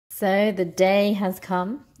So the day has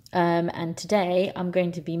come, and today I'm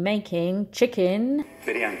going to be making chicken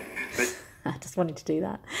biryani. I just wanted to do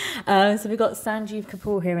that. So we've got Sanjeev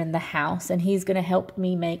Kapoor here in the house, and he's going to help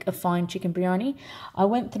me make a fine chicken biryani. I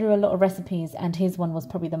went through a lot of recipes, and his one was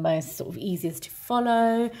probably the most sort of easiest to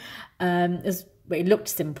follow. It looked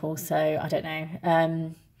simple, so I don't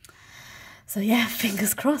know. So yeah,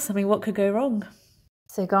 fingers crossed. I mean, what could go wrong?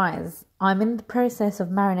 So guys, I'm in the process of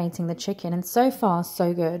marinating the chicken, and so far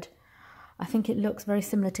so good. I think it looks very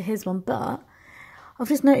similar to his one, but I've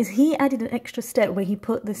just noticed he added an extra step where he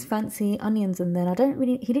put this fancy onions in there. He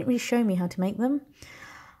didn't really show me how to make them.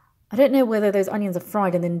 I don't know whether those onions are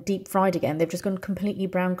fried and then deep fried again. They've just gone completely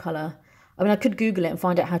brown colour. I mean, I could Google it and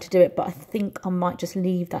find out how to do it, but I think I might just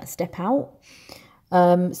leave that step out.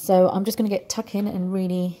 So I'm just going to get tuck in and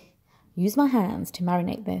really use my hands to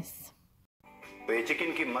marinate this. तो ये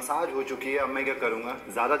chicken की massage हो चुकी है। अब मैं क्या करूँगा,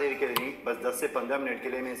 ज़्यादा देर के लिए नहीं, बस 10 से 15 मिनट के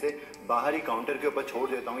लिए मैं इसे बाहरी काउंटर के ऊपर छोड़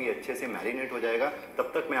देता हूँ। ये अच्छे से मैरिनेट हो जाएगा।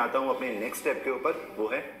 तब तक मैं आता हूँ अपने नेक्स्ट स्टेप के ऊपर, वो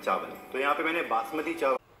है चावल। तो यहाँ पे मैंने बासमती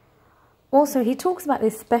चावल। Also, he talks about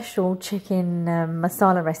this special chicken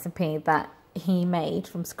masala recipe that he made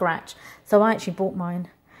from scratch. So I actually bought mine.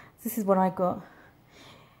 This is what I got.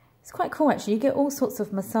 It's quite cool actually. You get all sorts of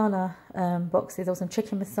masala boxes. There was some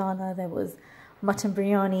chicken masala, there was mutton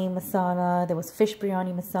biryani masala, there was fish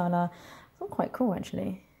biryani masala. It's all quite cool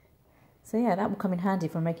actually. So yeah, that will come in handy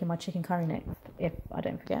for making my chicken curry next, if I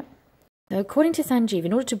don't forget. So according to Sanjeev,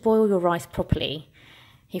 in order to boil your rice properly,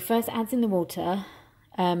 he first adds in the water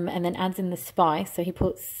and then adds in the spice. So he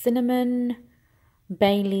puts cinnamon,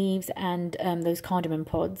 bay leaves and those cardamom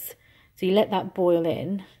pods. So you let that boil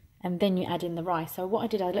in and then you add in the rice. So what I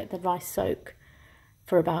did, I let the rice soak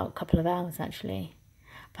for about a couple of hours actually.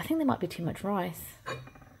 But I think there might be too much rice. I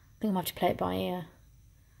think I might have to play it by ear.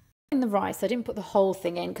 In the rice, I didn't put the whole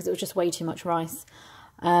thing in because it was just way too much rice.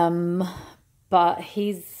 But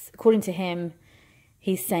according to him,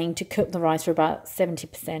 he's saying to cook the rice for about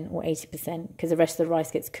 70% or 80% because the rest of the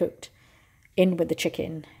rice gets cooked in with the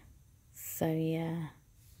chicken. So yeah.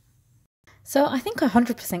 So I think I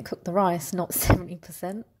 100% cooked the rice, not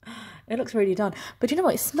 70%. It looks really done. But you know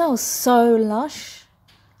what? It smells so lush.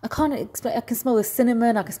 I can't explain. I can smell the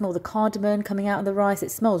cinnamon. I can smell the cardamom coming out of the rice. It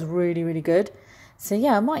smells really, really good. So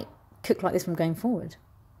yeah, I might cook like this from going forward.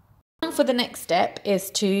 For the next step is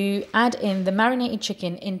to add in the marinated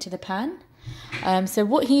chicken into the pan. So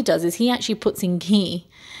what he does is he actually puts in ghee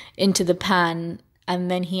into the pan and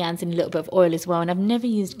then he adds in a little bit of oil as well. And I've never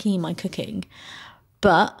used ghee in my cooking,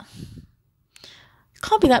 but it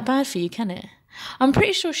can't be that bad for you, can it? I'm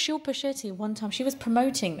pretty sure Shilpa Shetty one time, she was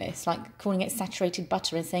promoting this, like calling it saturated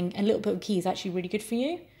butter and saying a little bit of ghee is actually really good for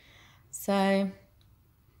you. So, I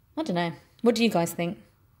don't know. What do you guys think?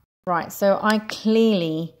 Right, so I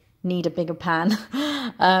clearly need a bigger pan.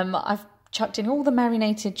 I've chucked in all the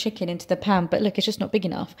marinated chicken into the pan, but look, it's just not big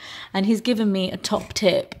enough. And he's given me a top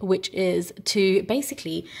tip, which is to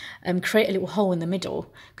basically create a little hole in the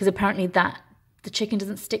middle, because apparently the chicken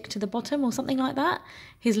doesn't stick to the bottom or something like that.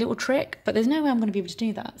 His little trick, but there's no way I'm going to be able to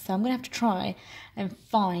do that. So I'm going to have to try and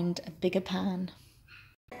find a bigger pan.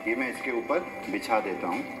 ये मैं इसके ऊपर बिछा देता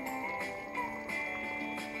हूँ।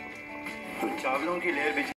 तो चावलों की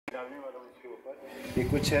लेयर डालने वाला हूँ इसके ऊपर। ये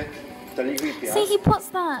कुछ है तली हुई प्याज। See, he puts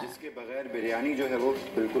that. जिसके बगैर बिरयानी जो है वो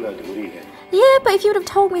बिल्कुल अधूरी है। Yeah, but if you would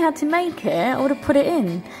have told me how to make it, I would have put it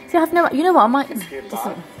in. See, I have no. You know what? I might. इसके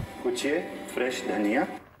बाद कुछ ये fresh धनिया।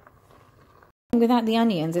 Without the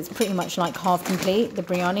onions, it's pretty much like half complete, the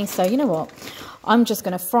biryani. So you know what? I'm just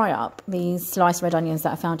going to fry up these sliced red onions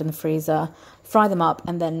that I found in the freezer, fry them up,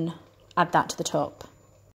 and then add that to the top.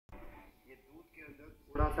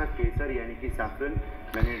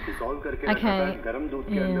 Okay.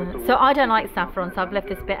 Yeah. So I don't like saffron, so I've left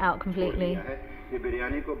this bit out completely.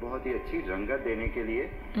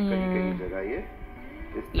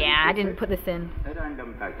 Yeah, I didn't put this in.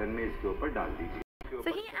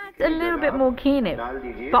 So he adds a little bit more ghee in it,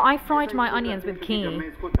 but I fried my onions with ghee.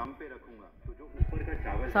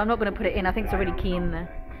 So I'm not going to put it in, I think it's already ghee in there.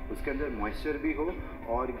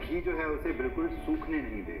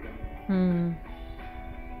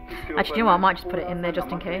 Actually, you know what, I might just put it in there just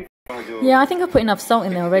in case. Yeah, I think I put enough salt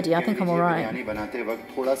in there already, I think I'm alright.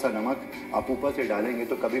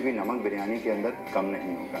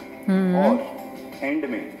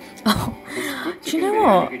 Oh, do you know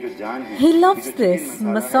what? He loves this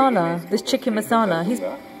masala, this chicken masala.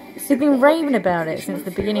 He's been raving about it since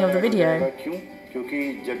the beginning of the video.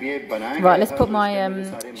 Right, let's put my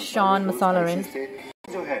Shan masala in.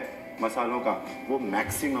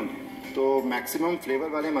 तो maximum flavour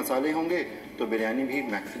वाले मसाले होंगे तो बिरयानी भी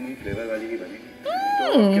maximum flavour वाली ही बनेगी।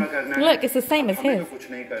 तो क्या करना है? Look, it's the same as his. तो कुछ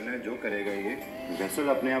नहीं करना है, जो करेगा ये वेसल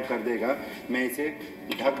अपने आप कर देगा। मैं इसे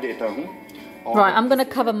ढक देता हूँ। Right, I'm going to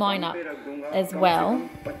cover mine up as well.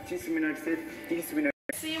 25 minute से 30 minute.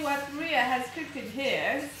 See what Maria has cooked in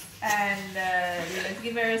here, and let's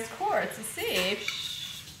give her a score to see if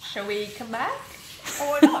shall we come back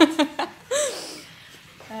or not.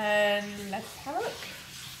 And let's have a look.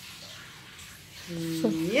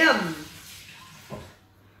 Yum!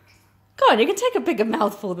 God, you can take a bigger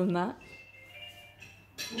mouthful than that.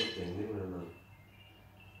 It's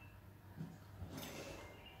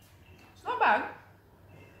not bad.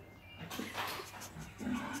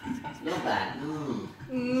 Not bad.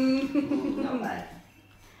 Not bad.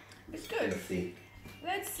 It's good. Let's see.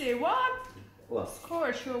 Let's see, what What?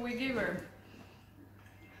 score shall we give her?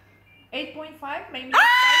 8.5, maybe.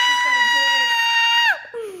 Spice is so good.